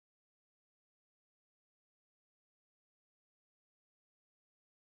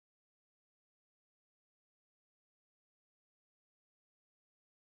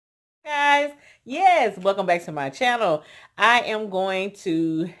Guys, yes, welcome back to my channel. I am going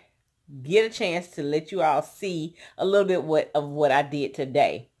to get a chance to let you all see a little bit of what I did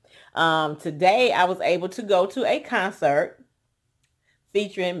today. Today I was able to go to a concert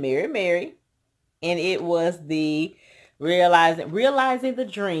featuring Mary Mary, and it was the realizing the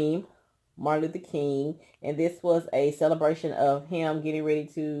dream, Martin Luther King, and this was a celebration of him getting ready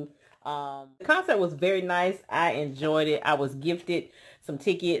to the concert was very nice. I enjoyed it. I was gifted some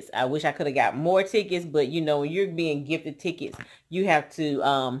tickets. I wish I could have got more tickets, but you know, when you're being gifted tickets, you have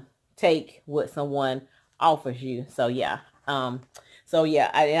to take what someone offers you. So yeah.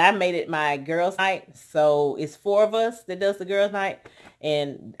 I made it my girls night. So it's 4 of us that does the girls night,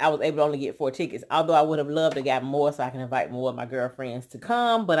 and I was able to only get 4 tickets. Although I would have loved to get more so I can invite more of my girlfriends to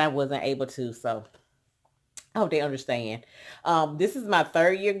come, but I wasn't able to. So I hope they understand. This is my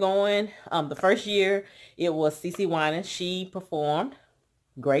 3rd year going. The first year it was CeCe Winans. She performed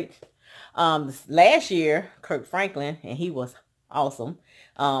great. This last year, Kirk Franklin, and he was awesome.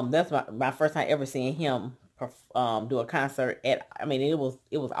 That's my first time ever seeing him do a concert at. I mean, it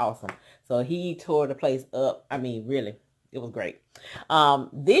was awesome. So he tore the place up. I mean, really, it was great.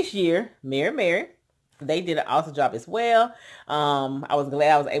 This year, Mary Mary, they did an awesome job as well. I was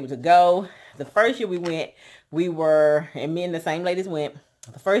glad I was able to go. The first year we went, and me and the same ladies went.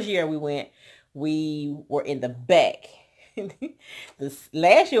 The first year we were in the back. This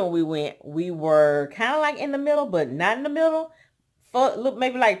last year when we went, we were kind of like in the middle, but not in the middle. Look,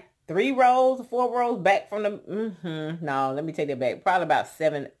 maybe like 3 rows, 4 rows back from the. No, let me take that back. Probably about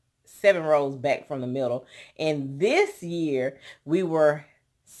seven rows back from the middle. And this year we were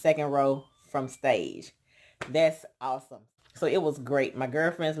 2nd row from stage. That's awesome. So it was great. My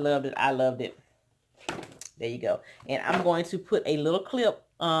girlfriends loved it. I loved it. There you go. And I'm going to put a little clip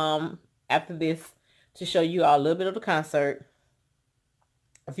after this to show you all a little bit of the concert.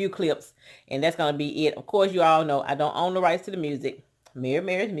 A few clips. And that's going to be it. Of course, you all know I don't own the rights to the music. Mary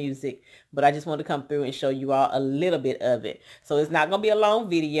Mary's music. But I just want to come through and show you all a little bit of it. So it's not going to be a long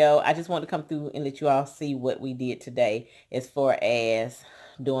video. I just want to come through and let you all see what we did today as far as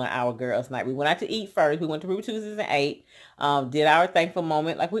doing our girls night. We went out to eat first. We went to Ruby Tuesdays and ate. Did our thankful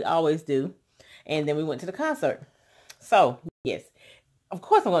moment like we always do. And then we went to the concert. So, yes. Of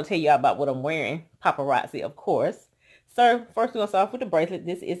course, I'm going to tell you about what I'm wearing. Paparazzi, of course. So, first we're going to start off with the bracelet.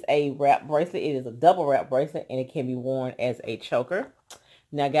 This is a wrap bracelet. It is a double wrap bracelet, and it can be worn as a choker.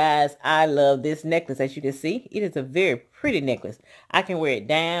 Now, guys, I love this necklace, as you can see. It is a very pretty necklace. I can wear it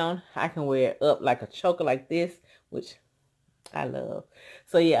down. I can wear it up like a choker like this, which I love.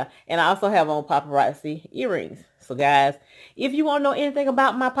 So yeah, and I also have on paparazzi earrings. So guys, if you want to know anything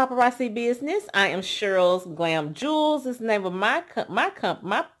about my paparazzi business, I am Cheryl's Glam Jewels. Is the name of my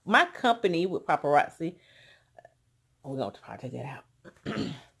company with paparazzi. We're going to probably take that out.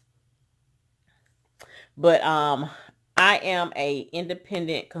 But I am a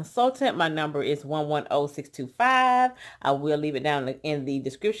independent consultant. My number is 110625. I will leave it down in the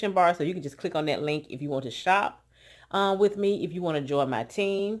description bar, so you can just click on that link if you want to shop with me, if you want to join my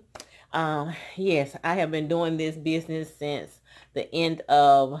team. Yes, I have been doing this business since the end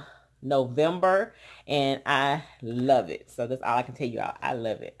of November, and I love it. So that's all I can tell you. I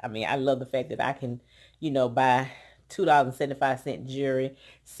love it. I mean, I love the fact that I can, buy $2.75 jewelry,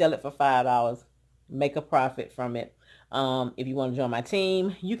 sell it for $5, make a profit from it. If you want to join my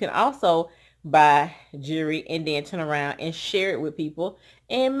team, you can also buy jewelry and then turn around and share it with people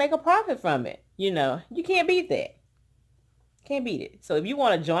and make a profit from it. You can't beat that. Can't beat it. So if you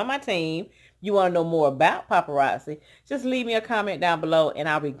want to join my team, you want to know more about paparazzi, just leave me a comment down below and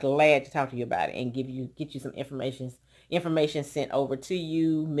I'll be glad to talk to you about it and get you some information sent over to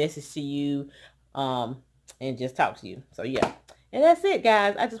you, message to you, and just talk to you. So yeah. And that's it,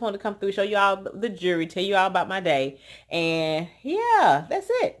 guys. I just want to come through, show you all the jewelry, tell you all about my day. And yeah, that's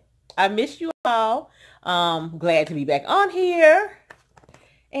it. I miss you all. Glad to be back on here.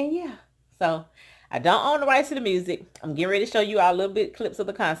 And yeah, so I don't own the rights to the music. I'm getting ready to show you all a little bit clips of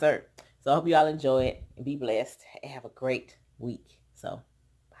the concert. So I hope you all enjoy it and be blessed and have a great week. So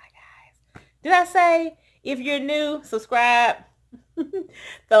bye, guys. Did I say if you're new, subscribe?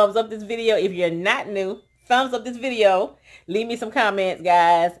 Thumbs up this video. If you're not new, thumbs up this video. Leave me some comments,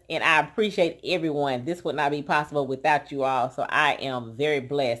 guys. And I appreciate everyone. This would not be possible without you all. So I am very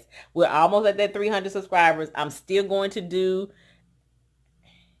blessed. We're almost at that 300 subscribers. I'm still going to do...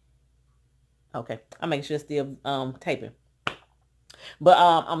 Okay, I'm making sure it's still taping. But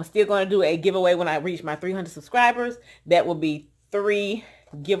I'm still going to do a giveaway when I reach my 300 subscribers. That will be 3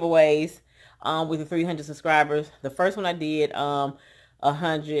 giveaways with the 300 subscribers. The first one I did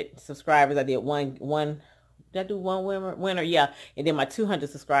 100 subscribers. I did one Did I do one winner? Yeah. And then my 200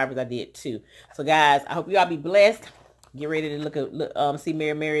 subscribers, I did 2. So guys, I hope you all be blessed. Get ready to look at see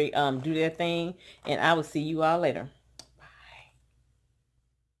Mary do their thing, and I will see you all later.